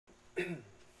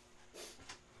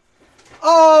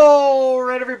All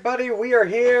right, everybody, we are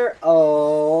here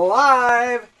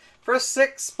live for a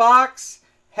 6-box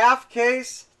half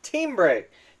case team break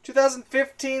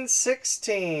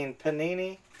 2015-16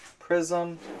 Panini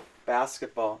Prizm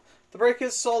basketball. The break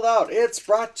is sold out. It's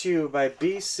brought to you by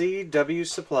BCW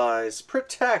Supplies.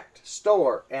 Protect,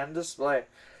 store, and display.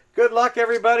 Good luck,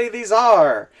 everybody. These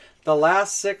are the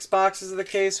last 6 boxes of the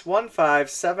case: 1, 5,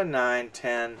 7, 9,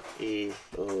 10,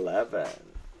 11.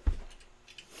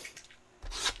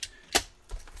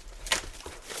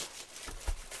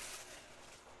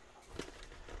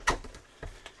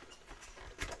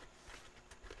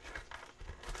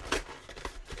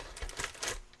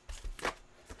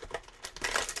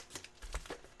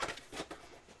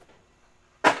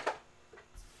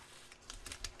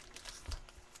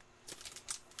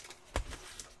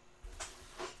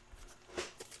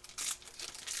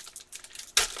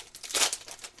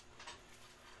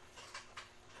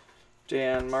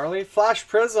 Dan Marley. Flash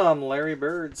Prizm, Larry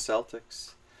Bird,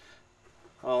 Celtics.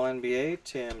 All NBA,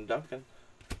 Tim Duncan.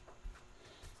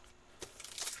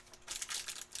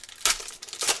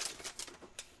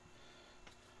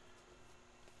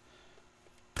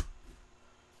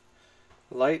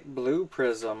 Light Blue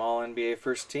Prizm, All NBA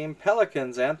First Team,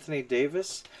 Pelicans, Anthony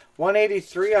Davis.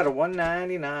 183 out of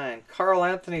 199. Karl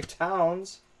Anthony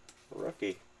Towns,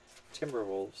 rookie,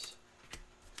 Timberwolves.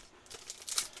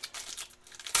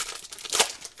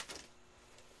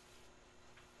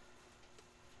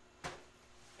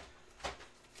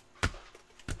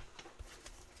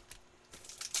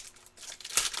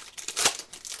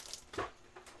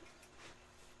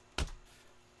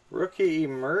 Rookie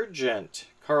Emergent,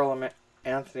 Karl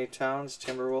Anthony Towns,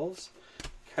 Timberwolves.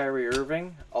 Kyrie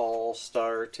Irving,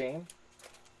 All-Star Team.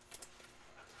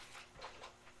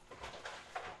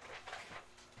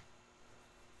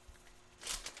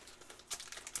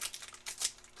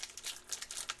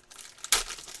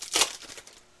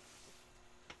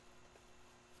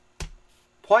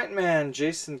 Point Man,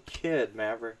 Jason Kidd,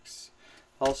 Mavericks.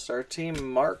 All-Star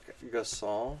Team, Mark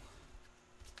Gasol.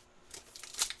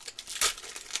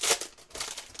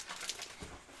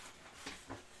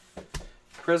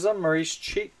 Prizm, Maurice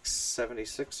Cheeks,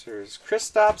 76ers.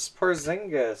 Kristaps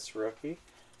Porzingis, rookie,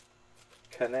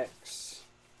 Knicks.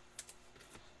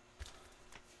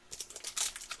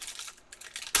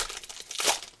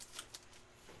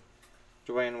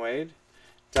 Dwayne Wade,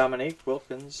 Dominique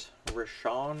Wilkins,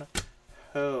 Rashawn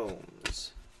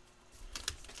Holmes.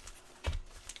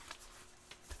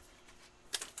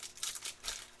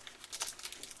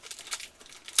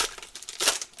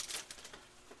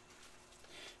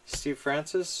 Steve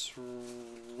Francis,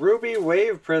 Ruby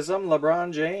Wave Prizm,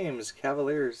 LeBron James,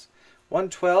 Cavaliers.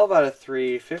 112 out of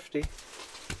 350.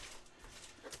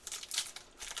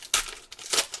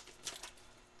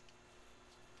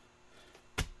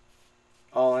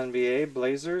 All NBA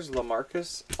Blazers,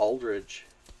 LaMarcus Aldridge.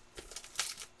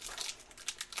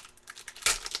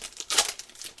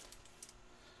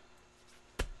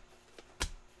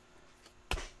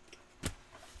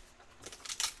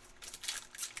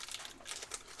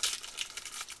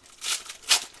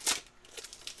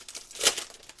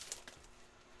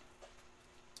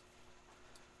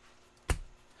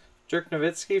 Dirk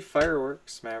Nowitzki,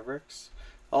 Fireworks, Mavericks.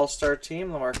 All-Star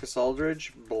Team, LaMarcus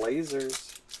Aldridge,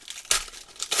 Blazers.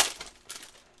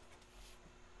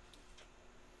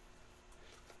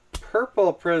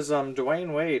 Purple Prizm,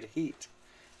 Dwayne Wade, Heat.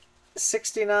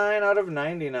 69 out of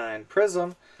 99.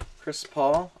 Prizm, Chris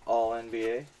Paul,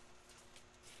 All-NBA.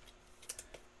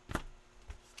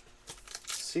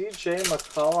 CJ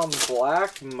McCollum,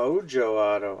 Black Mojo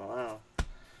Auto. Wow.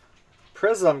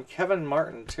 Prizm, Kevin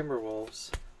Martin,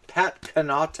 Timberwolves. Pat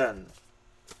Connaughton.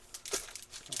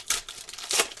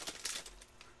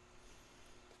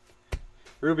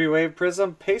 Ruby Wave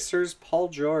Prizm, Pacers, Paul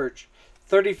George.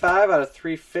 35 out of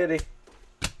 350.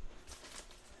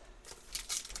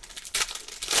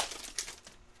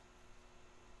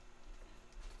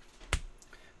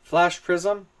 Flash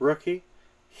Prizm, rookie,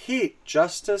 Heat,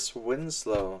 Justice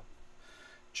Winslow.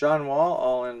 John Wall,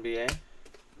 All-NBA.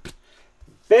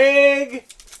 Big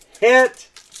hit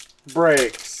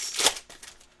breaks.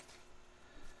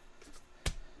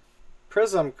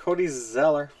 Prizm, Cody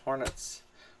Zeller, Hornets.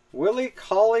 Willie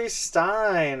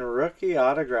Cauley-Stein, rookie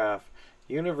autograph,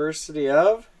 University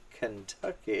of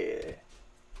Kentucky.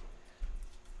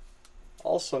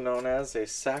 Also known as a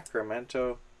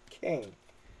Sacramento King.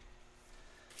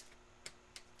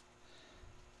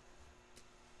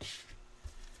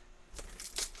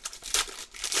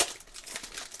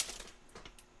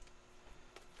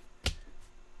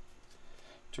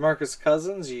 DeMarcus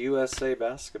Cousins, USA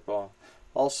Basketball.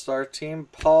 All-Star Team,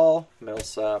 Paul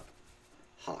Millsap,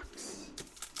 Hawks.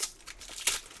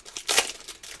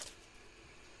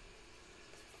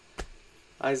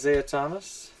 Isaiah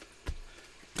Thomas,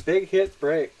 Big Hit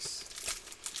Breaks.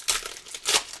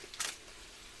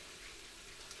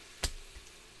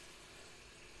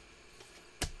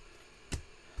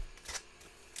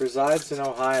 Resides in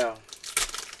Ohio.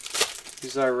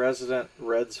 He's our resident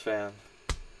Reds fan.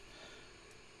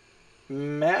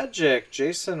 Magic,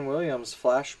 Jason Williams,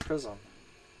 Flash Prism.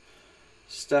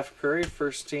 Steph Curry,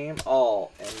 first team,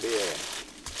 all NBA.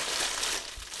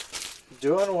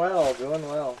 Doing well, doing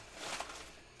well.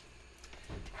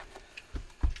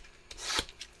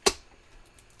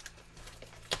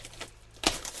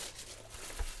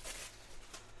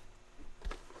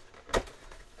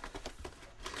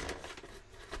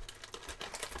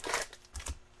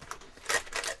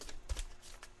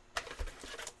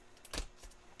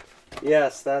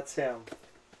 Yes, that's him.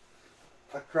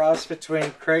 A cross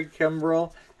between Craig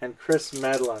Kimbrell and Chris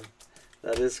Medlin.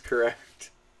 That is correct.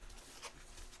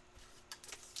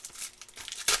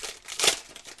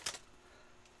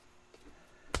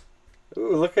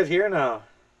 Ooh, look at here now.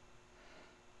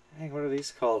 Dang, what are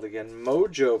these called again?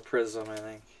 Mojo Prism, I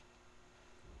think.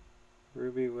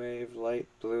 Ruby Wave, light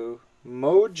blue.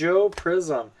 Mojo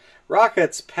Prism.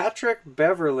 Rockets, Patrick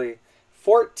Beverly.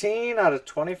 14 out of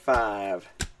 25.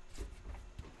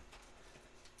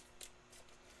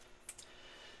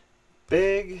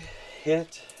 Big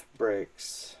Hit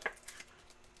Breaks.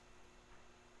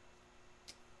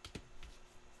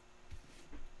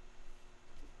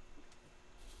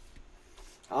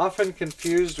 Often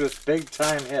confused with big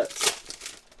time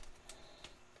hits.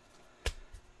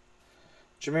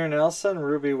 Jameer Nelson,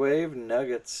 Ruby Wave,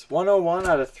 Nuggets. 101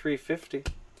 out of 350.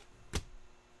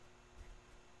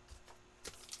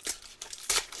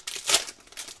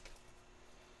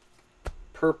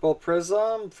 Purple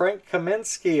Prism, Frank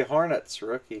Kaminsky, Hornets,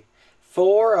 rookie.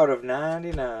 4 out of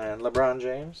 99. LeBron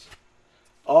James.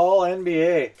 All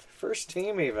NBA. First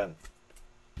team even.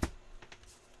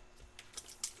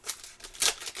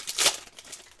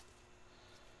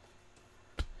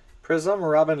 Prism,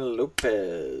 Robin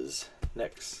Lopez,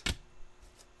 Knicks.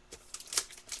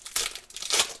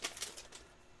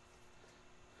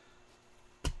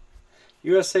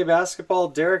 USA Basketball,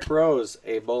 Derrick Rose,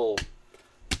 a Bull.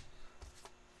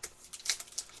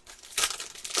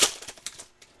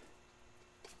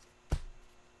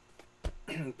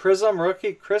 Prism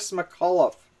rookie, Chris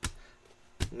McAuliffe,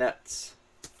 Nets.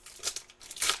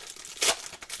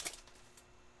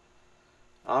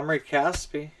 Omri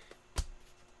Caspi.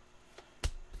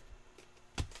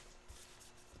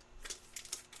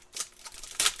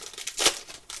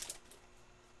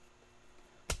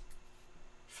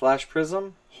 Flash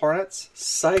Prism, Hornets,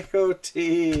 Psycho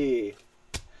T.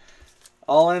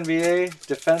 All NBA,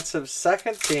 defensive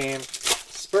second team,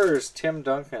 Spurs, Tim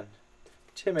Duncan.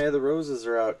 Timmy, the roses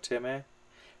are out, Timmy.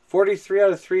 43 out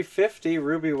of 350,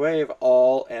 Ruby Wave,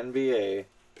 all NBA.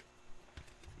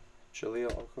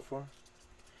 Jaleel Okafor.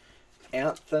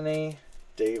 Anthony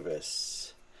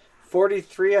Davis.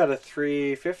 43 out of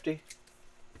 350.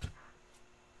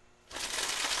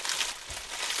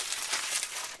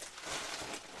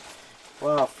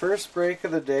 Wow, first break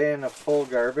of the day in a full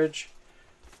garbage.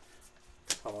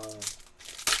 Come on.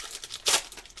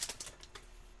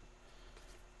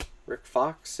 Rick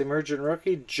Fox, emergent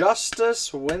rookie.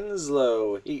 Justice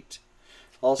Winslow, Heat.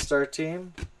 All-Star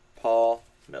team, Paul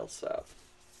Millsap.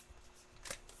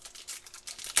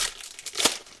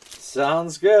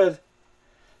 Sounds good.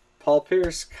 Paul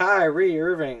Pierce, Kyrie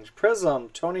Irving, Prism,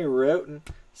 Tony Roten,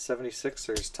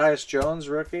 76ers. Tyus Jones,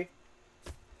 rookie.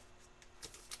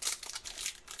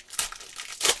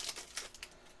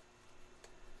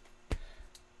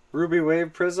 Ruby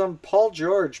Wave Prism, Paul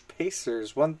George,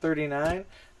 Pacers, 139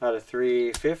 out of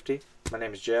 350. My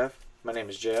name is Jeff. My name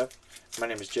is Jeff. My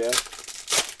name is Jeff.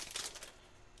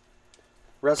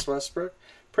 Russ Westbrook.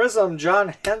 Prism,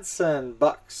 John Henson,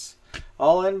 Bucks.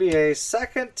 All NBA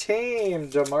second team,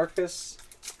 DeMarcus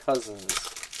Cousins,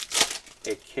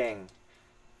 a King.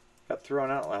 Got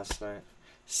thrown out last night.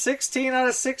 16 out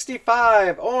of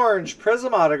 65, orange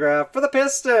Prism autograph for the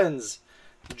Pistons,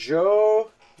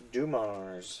 Joe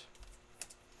Dumars.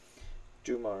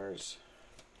 Dumars.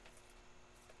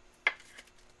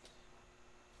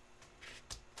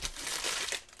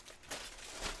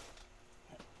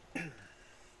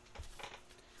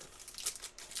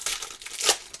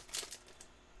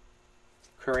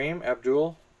 Kareem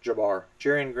Abdul-Jabbar.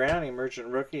 Jerian Grant, emergent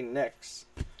rookie, Knicks.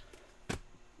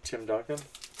 Tim Duncan.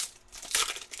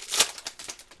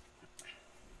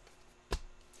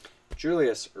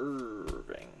 Julius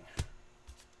Irving.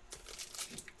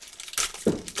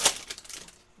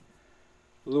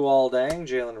 Luol Deng,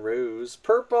 Jalen Rose.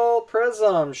 Purple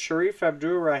Prism, Sharif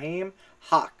Abdur-Rahim,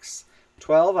 Hawks.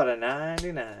 12 out of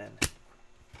 99.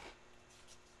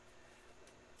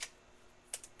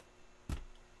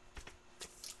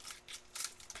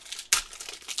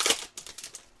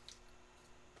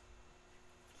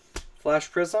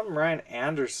 Flash Prism, Ryan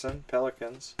Anderson,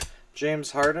 Pelicans.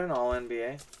 James Harden,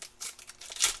 All-NBA.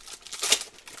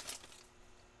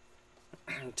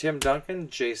 Tim Duncan,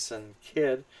 Jason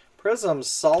Kidd. Prism,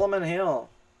 Solomon Hill.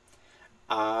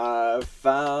 I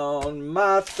found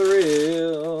my thrills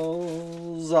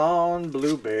on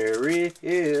Blueberry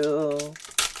Hill.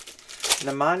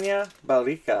 Nemanja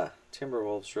Bjelica,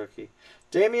 Timberwolves rookie.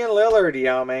 Damian Lillard,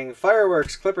 Yao Ming.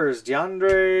 Fireworks, Clippers,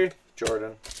 DeAndre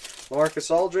Jordan. LaMarcus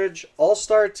Aldridge,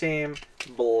 All-Star Team,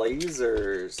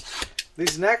 Blazers.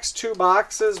 These next two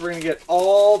boxes, we're going to get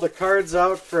all the cards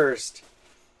out first.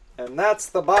 And that's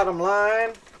the bottom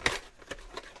line.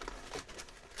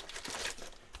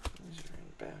 These are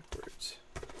in backwards.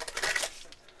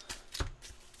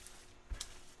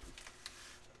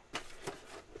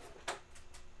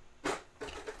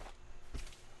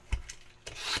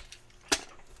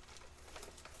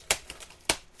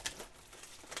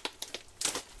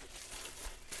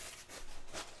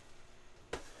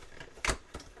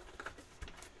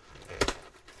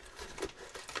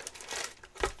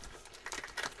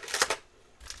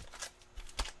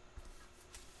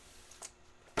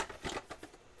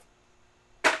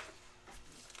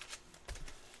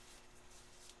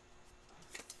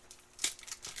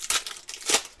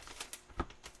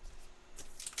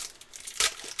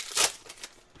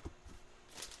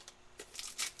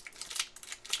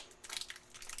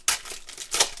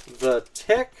 The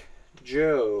Tech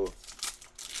Joe.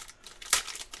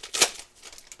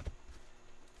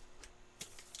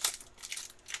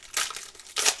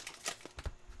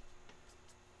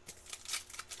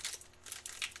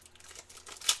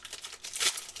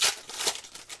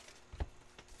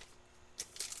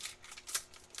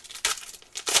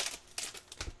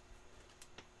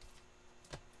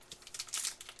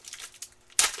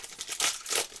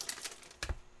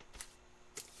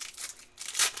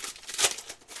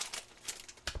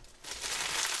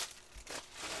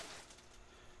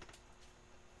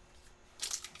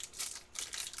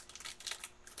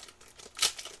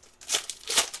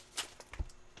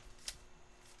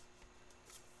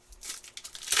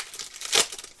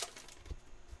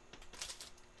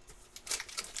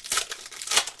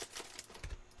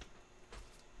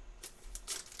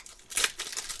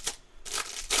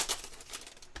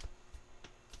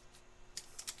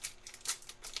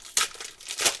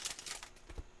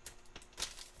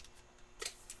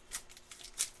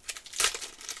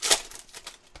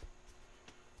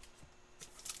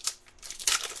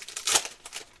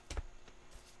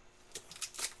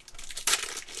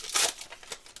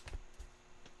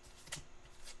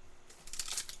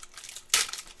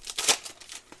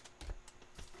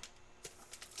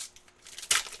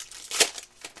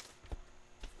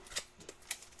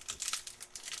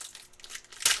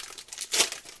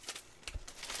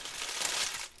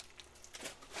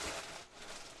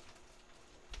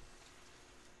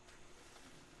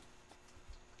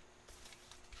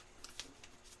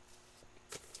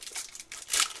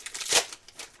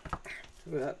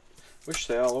 Look at that. Wish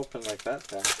they all opened like that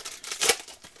pack.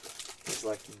 It's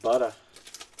like butter.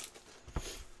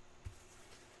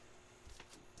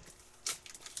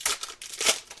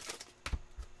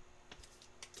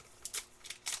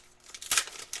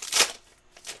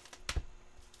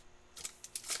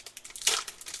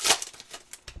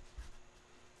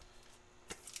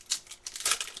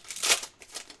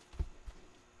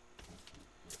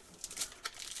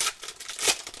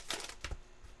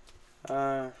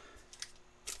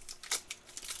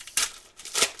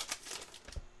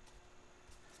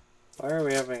 Why are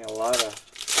we having a lot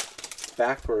of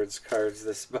backwards cards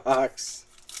this box?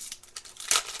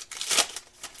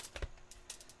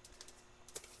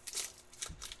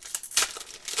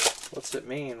 What's it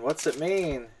mean? What's it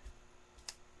mean?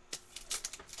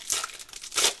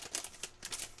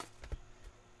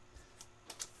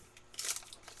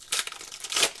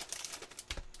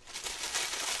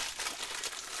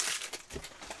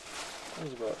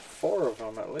 There's about 4 of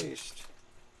them at least.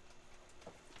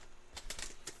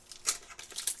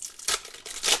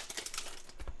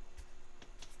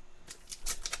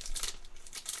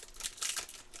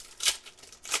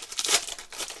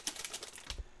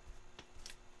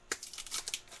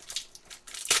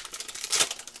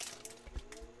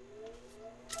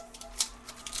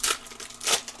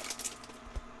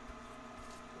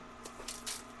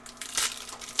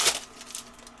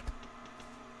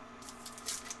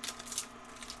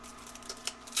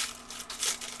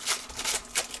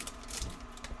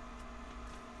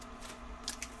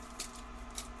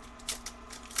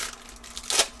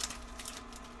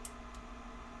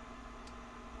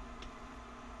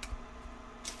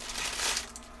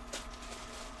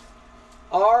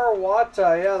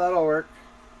 Arwata. Yeah, that'll work.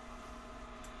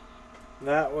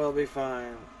 That will be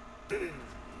fine.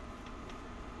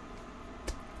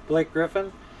 Blake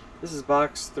Griffin. This is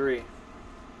box 3.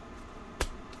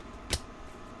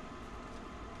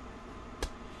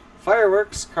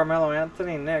 Fireworks, Carmelo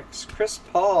Anthony, Knicks. Chris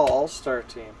Paul, All-Star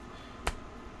Team.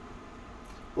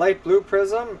 Light Blue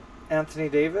Prism, Anthony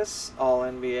Davis,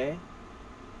 All-NBA.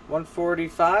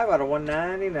 145 out of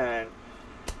 199.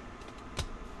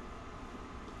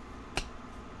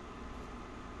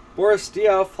 Boris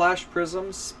Diaw, Flash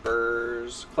Prism,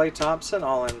 Spurs. Klay Thompson,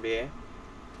 All-NBA.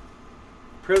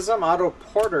 Prism, Otto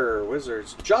Porter,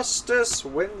 Wizards. Justice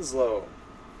Winslow.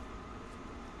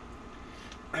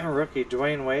 Rookie,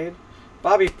 Dwayne Wade.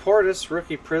 Bobby Portis,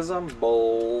 Rookie Prism,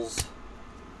 Bulls.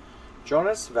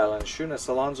 Jonas Valanciunas,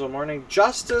 Alonzo Mourning.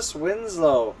 Justice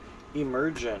Winslow,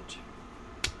 Emergent.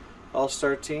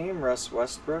 All-Star Team, Russ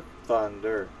Westbrook,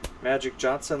 Thunder. Magic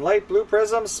Johnson, Light Blue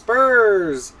Prism,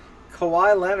 Spurs.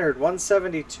 Kawhi Leonard,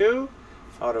 172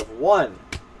 out of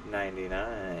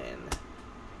 199.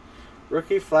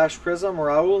 Rookie Flash Prism,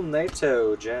 Raul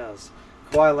Neto, Jazz.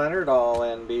 Kawhi Leonard,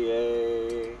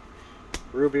 All-NBA.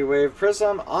 Ruby Wave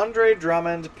Prism, Andre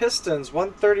Drummond, Pistons,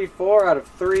 134 out of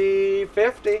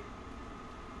 350.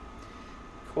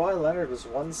 Kawhi Leonard was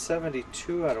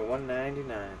 172 out of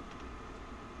 199.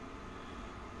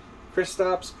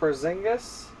 Kristaps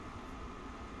Porzingis,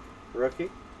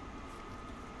 rookie.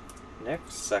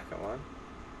 Next, second one.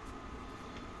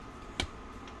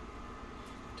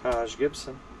 Taj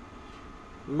Gibson.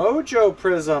 Mojo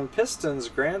Prism, Pistons,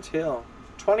 Grant Hill,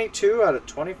 22 out of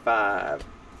 25.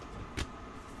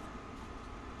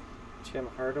 Tim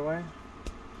Hardaway.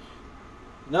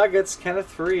 Nuggets,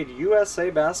 Kenneth Faried, USA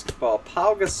Basketball.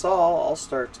 Pau Gasol,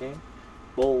 All-Star Team.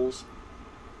 Bulls.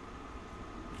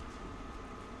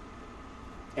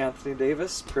 Anthony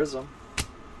Davis, Prism.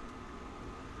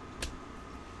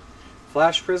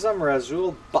 Flash Prism,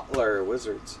 Razul Butler,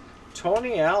 Wizards.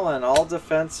 Tony Allen, All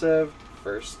Defensive,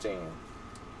 First Team.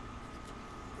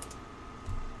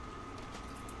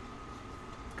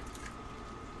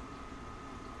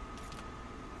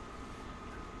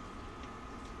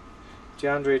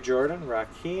 DeAndre Jordan,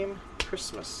 Raheem,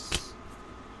 Christmas.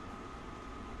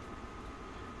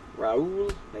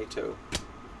 Raul Neto.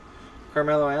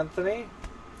 Carmelo Anthony.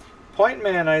 Point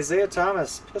Man, Isaiah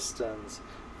Thomas, Pistons.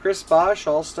 Chris Bosh,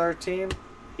 All-Star Team,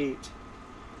 Heat.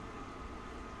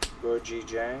 Gorgie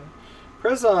Jang.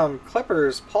 Prism,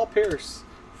 Clippers, Paul Pierce.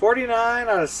 49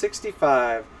 out of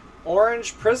 65.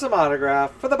 Orange Prism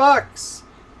autograph for the Bucks.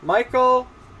 Michael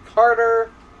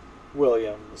Carter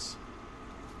Williams.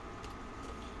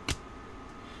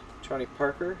 Tony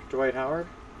Parker, Dwight Howard,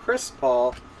 Chris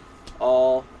Paul,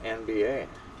 All NBA.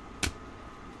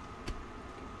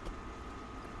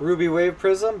 Ruby Wave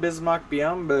Prism, Bismack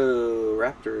Biyombo,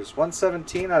 Raptors,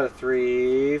 117 out of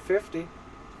 350.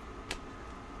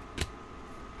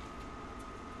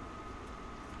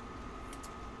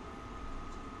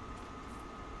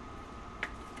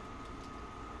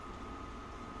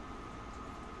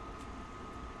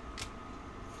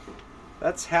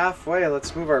 That's halfway.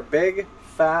 Let's move our big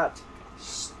fat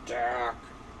stack.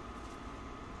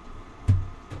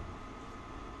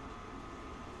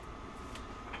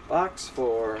 Box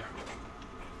 4.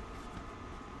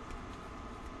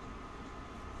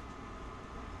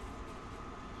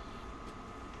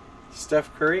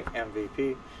 Steph Curry,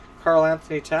 MVP. Karl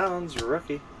Anthony Towns,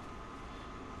 rookie.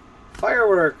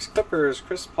 Fireworks, Clippers,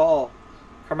 Chris Paul.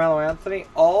 Carmelo Anthony,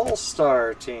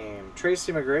 All-Star Team.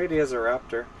 Tracy McGrady as a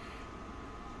Raptor.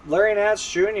 Larry Nance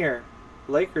Jr.,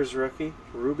 Lakers rookie,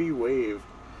 Ruby Wave.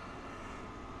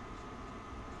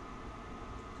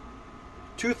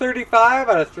 235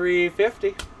 out of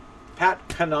 350. Pat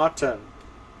Connaughton.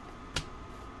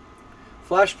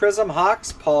 Flash Prism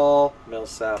Hawks, Paul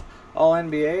Millsap.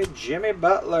 All-NBA, Jimmy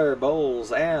Butler,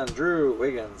 Bulls, and Drew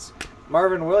Wiggins.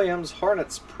 Marvin Williams,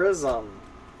 Hornets Prism.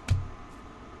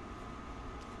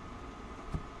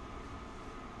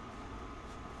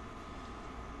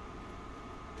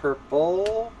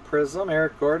 Purple Prism,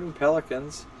 Eric Gordon,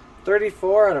 Pelicans.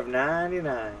 34 out of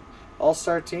 99.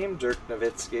 All-Star Team, Dirk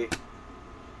Nowitzki.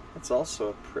 That's also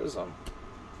a Prism.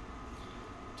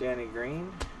 Danny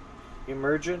Green.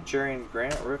 Emergent, Jerian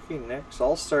Grant, rookie, Knicks.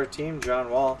 All-Star Team, John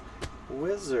Wall.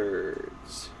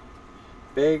 Wizards.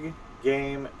 Big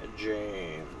Game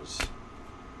James.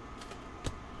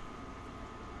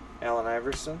 Allen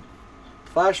Iverson.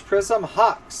 Flash Prism,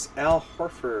 Hawks, Al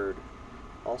Horford.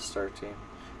 All-Star Team.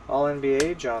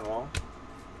 All-NBA, John Wall.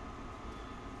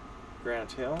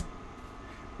 Grant Hill.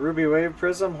 Ruby Wave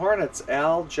Prism, Hornets,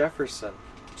 Al Jefferson.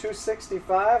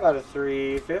 265 out of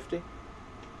 350.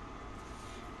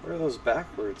 Where are those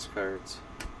backwards cards?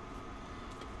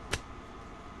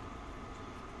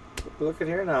 Look at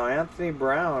here now. Anthony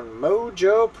Brown.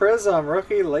 Mojo Prizm.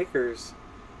 Rookie Lakers.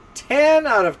 10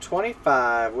 out of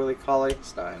 25. Willie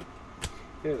Cauley-Stein.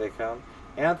 Here they come.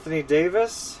 Anthony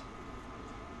Davis.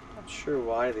 Not sure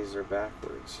why these are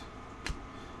backwards.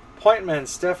 Pointman.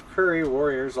 Steph Curry.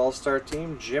 Warriors. All-Star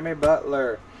Team. Jimmy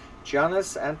Butler.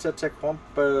 Giannis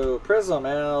Antetokounmpo. Prizm.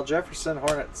 Al Jefferson.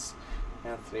 Hornets.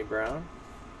 Anthony Brown.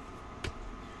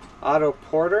 Otto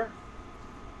Porter.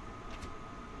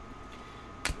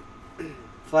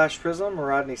 Flash Prizm.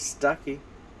 Rodney Stuckey.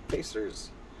 Pacers.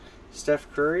 Steph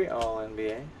Curry.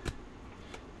 All-NBA.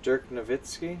 Dirk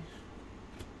Nowitzki.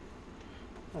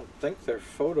 I don't think they're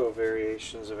photo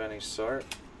variations of any sort.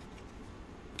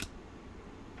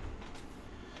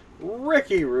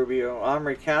 Ricky Rubio.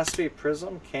 Omri Caspi.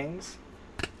 Prizm. Kings.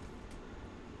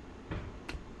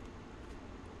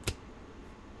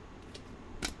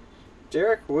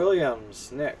 Derek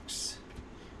Williams. Knicks.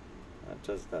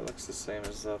 That looks the same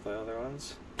as the other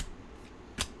ones.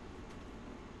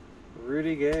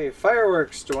 Rudy Gay.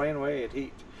 Fireworks. Dwayne Wade.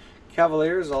 Heat.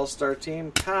 Cavaliers. All-Star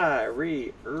Team.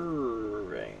 Kyrie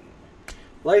Irving.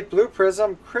 Light Blue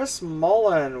Prizm. Chris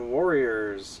Mullin.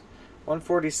 Warriors.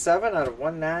 147 out of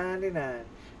 199.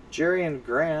 Jerian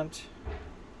Grant.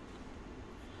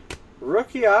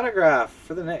 Rookie autograph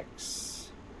for the Knicks.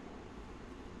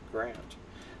 Grant.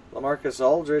 LaMarcus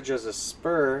Aldridge as a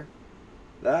Spur.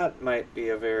 That might be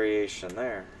a variation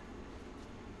there.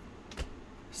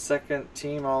 Second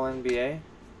team All-NBA.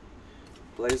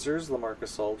 Blazers.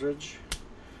 LaMarcus Aldridge.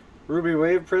 Ruby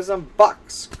Wave Prizm.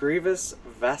 Bucks. Grievous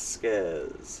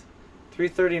Vasquez.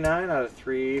 339 out of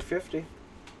 350.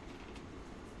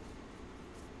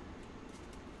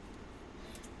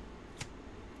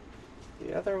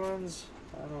 The other ones,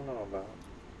 I don't know about.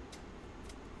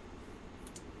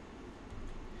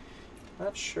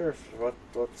 Not sure if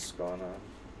what's going on.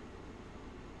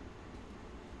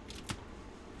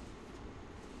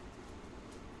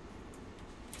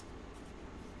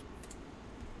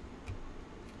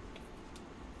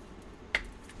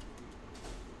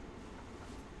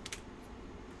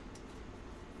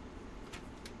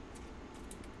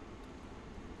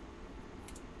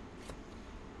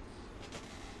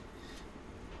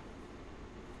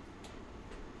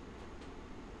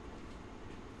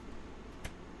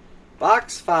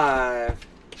 Box 5.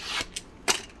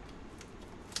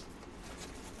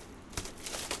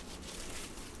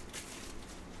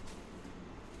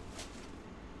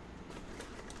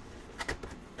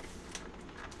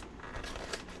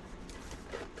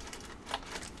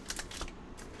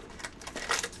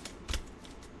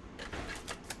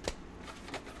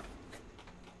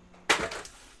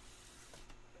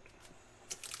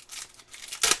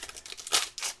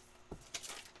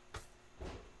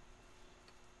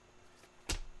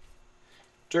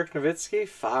 Dirk Nowitzki,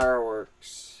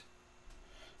 Fireworks.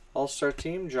 All-Star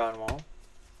Team, John Wall.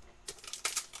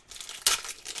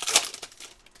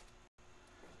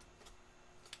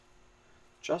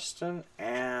 Justin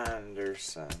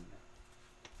Anderson.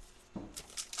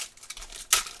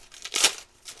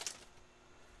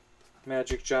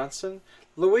 Magic Johnson.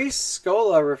 Luis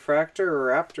Scola, Refractor,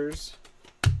 Raptors.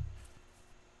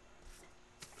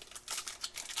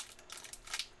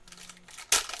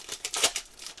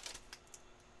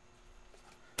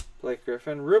 Blake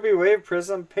Griffin. Ruby Wave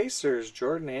Prizm, Pacers,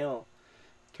 Jordan Hill.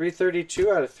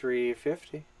 332 out of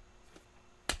 350.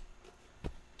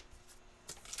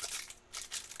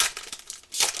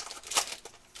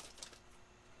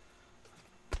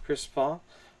 Chris Paul.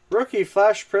 Rookie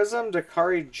Flash Prizm,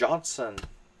 Dakari Johnson,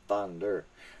 Thunder.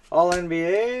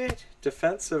 All-NBA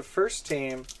Defensive First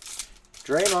Team,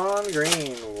 Draymond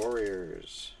Green,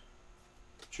 Warriors.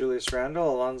 Julius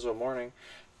Randle, Alonzo Mourning.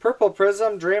 Purple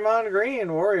Prizm, Draymond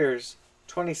Green, Warriors.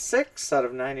 26 out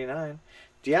of 99.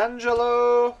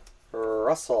 D'Angelo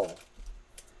Russell.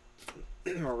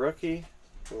 Rookie,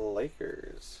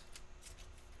 Lakers.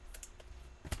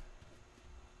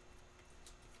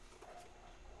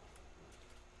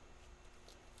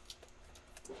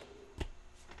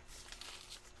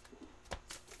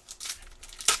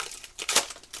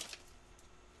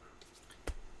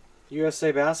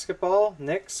 USA Basketball,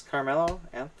 Knicks, Carmelo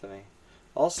Anthony.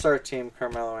 All-Star Team,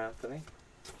 Carmelo Anthony.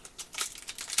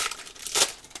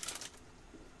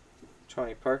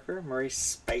 Tony Parker, Maurice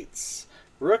Spates.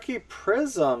 Rookie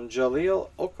Prizm, Jahlil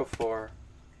Okafor.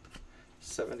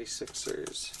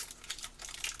 76ers.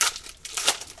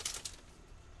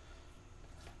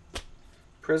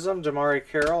 Prizm, Damari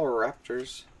Carroll,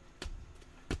 Raptors.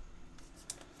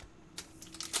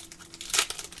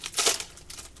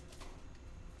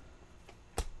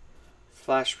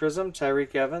 Flash Prizm,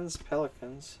 Tyreek Evans,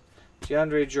 Pelicans.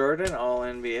 DeAndre Jordan,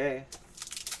 All-NBA.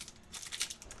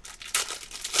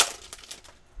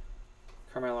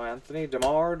 Carmelo Anthony,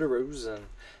 DeMar DeRozan.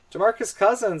 DeMarcus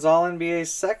Cousins, All-NBA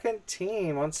second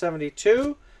team,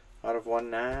 172 out of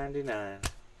 199.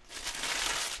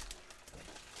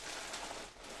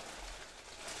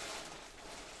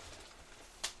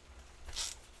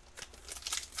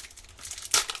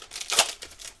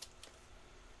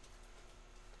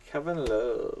 Kevin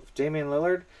Love. Damian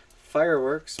Lillard.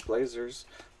 Fireworks. Blazers.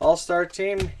 All-Star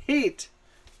Team. Heat.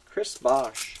 Chris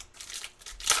Bosh.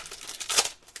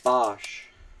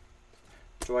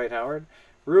 Dwight Howard.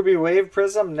 Ruby Wave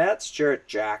Prizm. Nets. Jarrett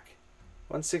Jack.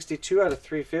 162 out of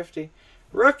 350.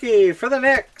 Rookie for the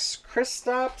Knicks.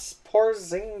 Kristaps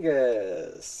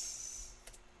Porzingis.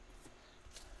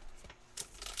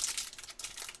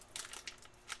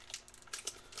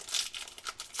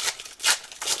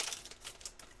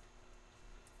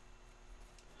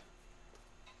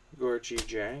 Gorgie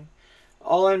Jang.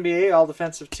 All NBA, all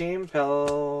defensive team,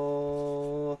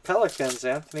 Pelicans,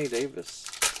 Anthony Davis.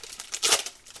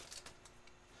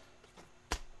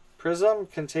 Prizm,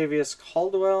 Contavious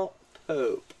Caldwell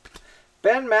Pope.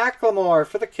 Ben McLemore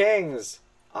for the Kings.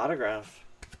 Autograph.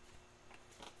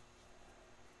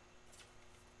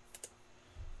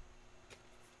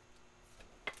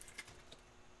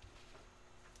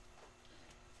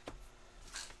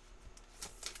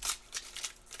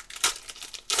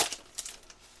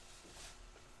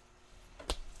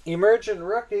 Emergent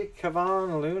rookie,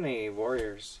 Kevon Looney,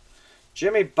 Warriors.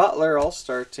 Jimmy Butler,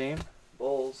 All-Star Team,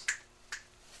 Bulls.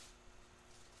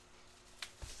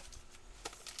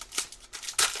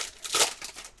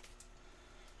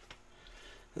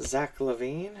 Zach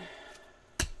LaVine.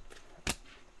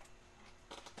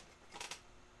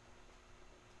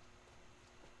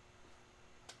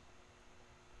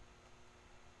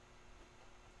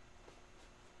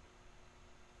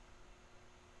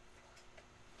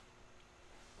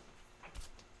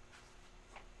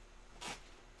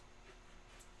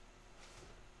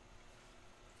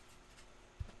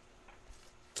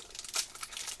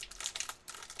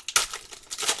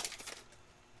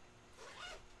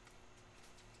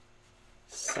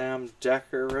 Sam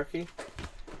Decker, rookie.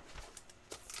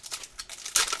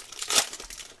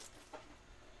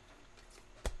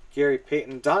 Gary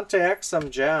Payton. Dante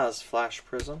Exum, Jazz, Flash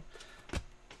Prizm.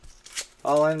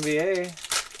 All-NBA,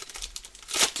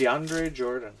 DeAndre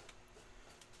Jordan.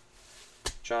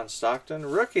 John Stockton,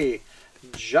 rookie.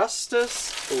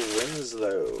 Justice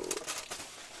Winslow.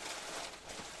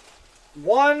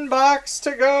 One box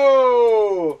to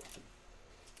go!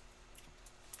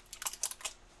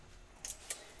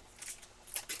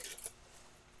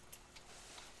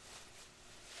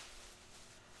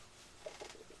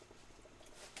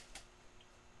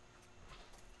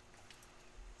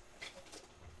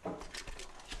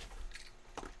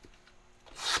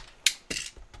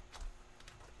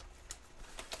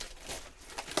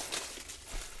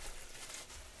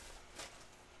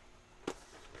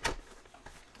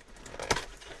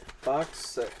 Box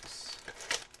 6.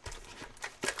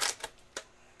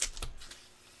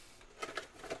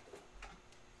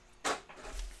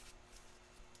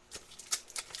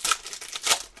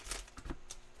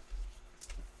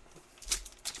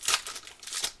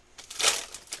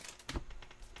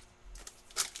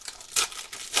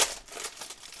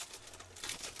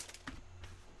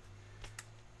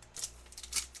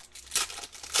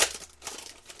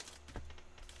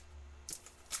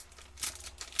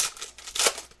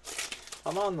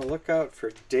 I'm on the lookout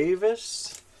for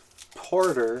Davis,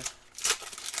 Porter,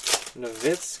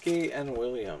 Nowitzki, and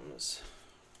Williams.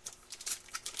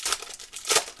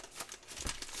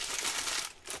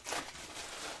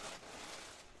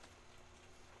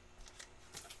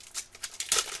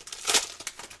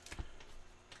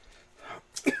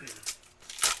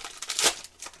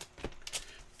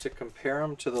 To compare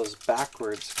them to those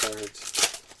backwards cards.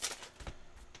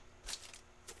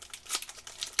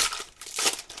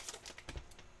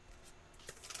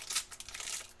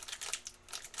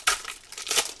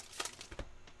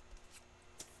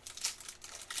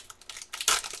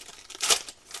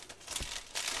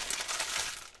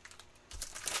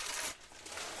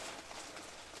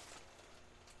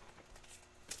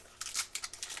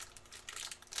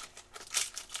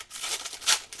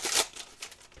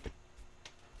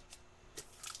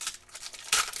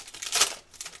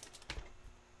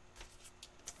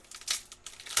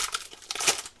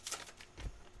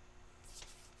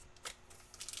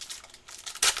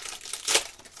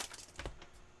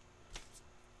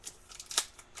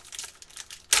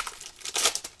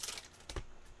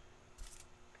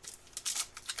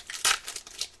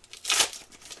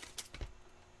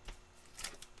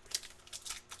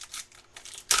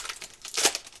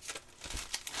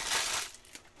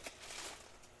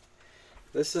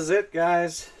 This is it,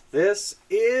 guys. This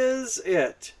is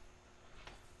it.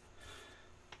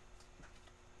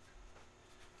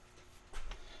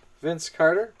 Vince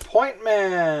Carter, Point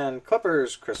Man,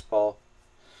 Clippers, Chris Paul.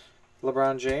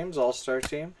 LeBron James, All-Star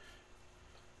Team.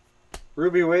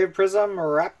 Ruby Wave Prism,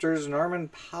 Raptors, Norman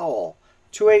Powell.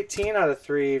 218 out of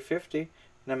 350.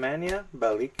 Nemanja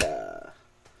Bjelica.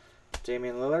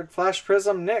 Damian Lillard, Flash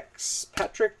Prism, Knicks,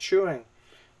 Patrick Chewing.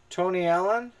 Tony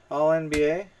Allen,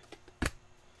 All-NBA.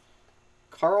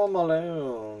 Karl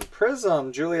Malone,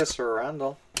 Prism, Julius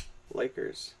Randle,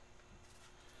 Lakers.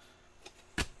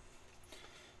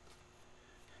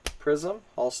 Prism,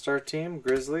 All-Star Team,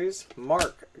 Grizzlies,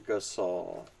 Mark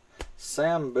Gasol.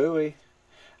 Sam Bowie.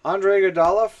 Andre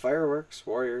Iguodala, Fireworks,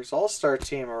 Warriors. All-Star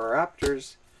Team,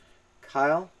 Raptors,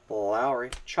 Kyle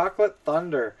Lowry. Chocolate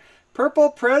Thunder.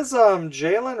 Purple Prism,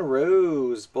 Jalen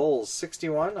Rose, Bulls,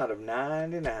 61 out of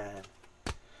 99.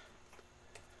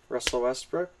 Russell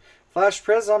Westbrook. Flash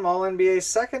Prism, All-NBA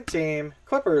Second Team,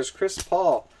 Clippers, Chris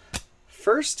Paul.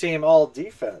 First Team, All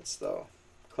Defense, though.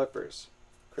 Clippers,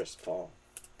 Chris Paul.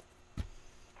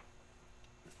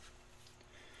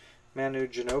 Manu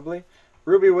Ginobili.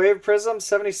 Ruby Wave Prism,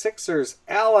 76ers,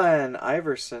 Allen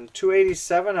Iverson,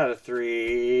 287 out of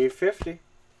 350.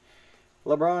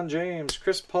 LeBron James,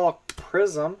 Chris Paul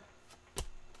Prism.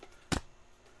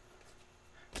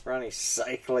 Ronnie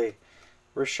Cycli.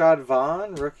 Rashad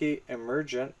Vaughn, Rookie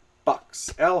Emergent,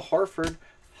 Bucks. Al Horford,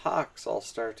 Hawks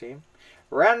All-Star Team.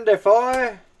 Randy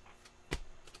Foy.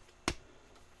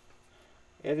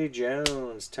 Eddie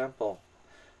Jones, Temple.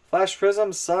 Flash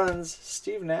Prism, Suns,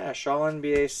 Steve Nash,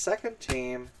 All-NBA Second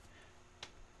Team,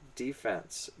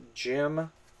 Defense.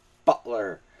 Jim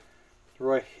Butler.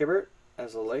 Roy Hibbert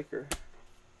as a Laker.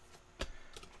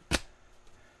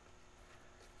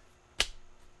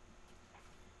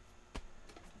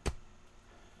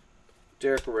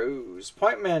 Derrick Rose.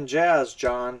 Point Man Jazz,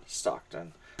 John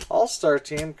Stockton. All-Star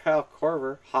Team, Kyle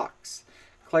Korver, Hawks.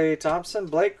 Klay Thompson,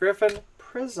 Blake Griffin,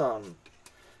 Prism.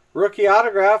 Rookie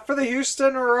autograph for the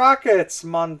Houston Rockets,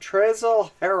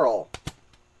 Montrezl Harrell.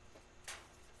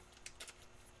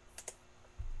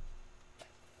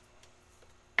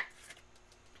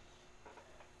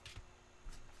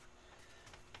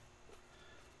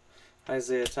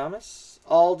 Isaiah Thomas.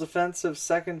 All Defensive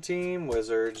Second Team,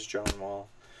 Wizards, John Wall.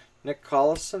 Nick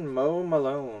Collison, Mo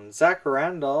Malone. Zach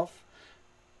Randolph,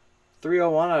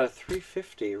 301 out of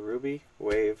 350, Ruby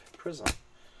Wave Prism.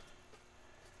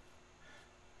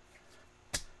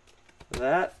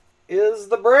 That is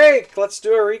the break. Let's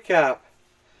do a recap.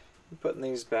 I'm putting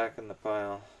these back in the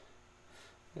pile.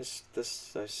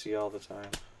 This I see all the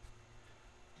time.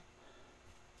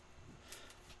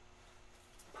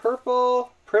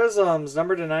 Purple Prisms,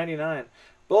 number to 99.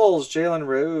 Bulls, Jalen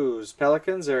Rose.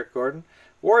 Pelicans, Eric Gordon.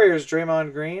 Warriors,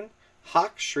 Draymond Green.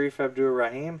 Hawks, Sharif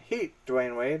Abdur-Rahim. Heat,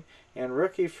 Dwayne Wade. And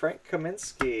rookie Frank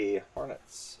Kaminsky,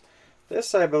 Hornets.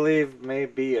 This, I believe, may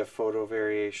be a photo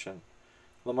variation.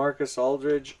 LaMarcus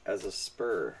Aldridge as a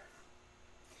Spur.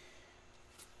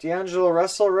 D'Angelo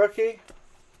Russell, rookie.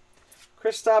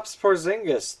 Kristaps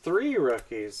Porzingis, 3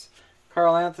 rookies.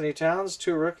 Karl Anthony Towns,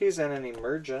 2 rookies and an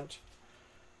emergent.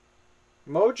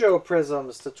 Mojo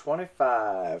Prisms to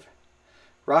 25.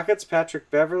 Rockets, Patrick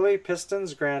Beverly.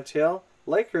 Pistons, Grant Hill.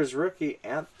 Lakers, rookie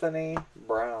Anthony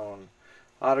Brown.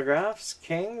 Autographs,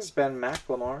 Kings, Ben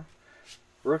McLemore.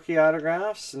 Rookie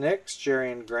autographs, Knicks,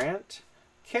 Jerian Grant.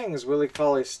 Kings, Willie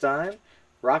Cauley-Stein.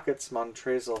 Rockets,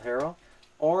 Montrezl Harrell.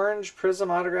 Orange Prism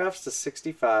autographs to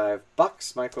 65.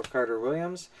 Bucks, Michael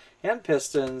Carter-Williams. And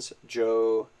Pistons,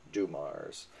 Joe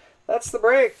Dumars. That's the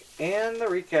break and the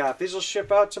recap. These will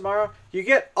ship out tomorrow. You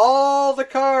get all the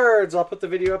cards. I'll put the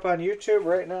video up on YouTube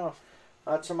right now.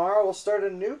 Tomorrow we'll start a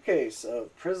new case of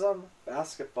Prizm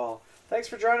Basketball. Thanks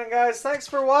for joining, guys. Thanks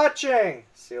for watching.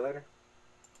 See you later.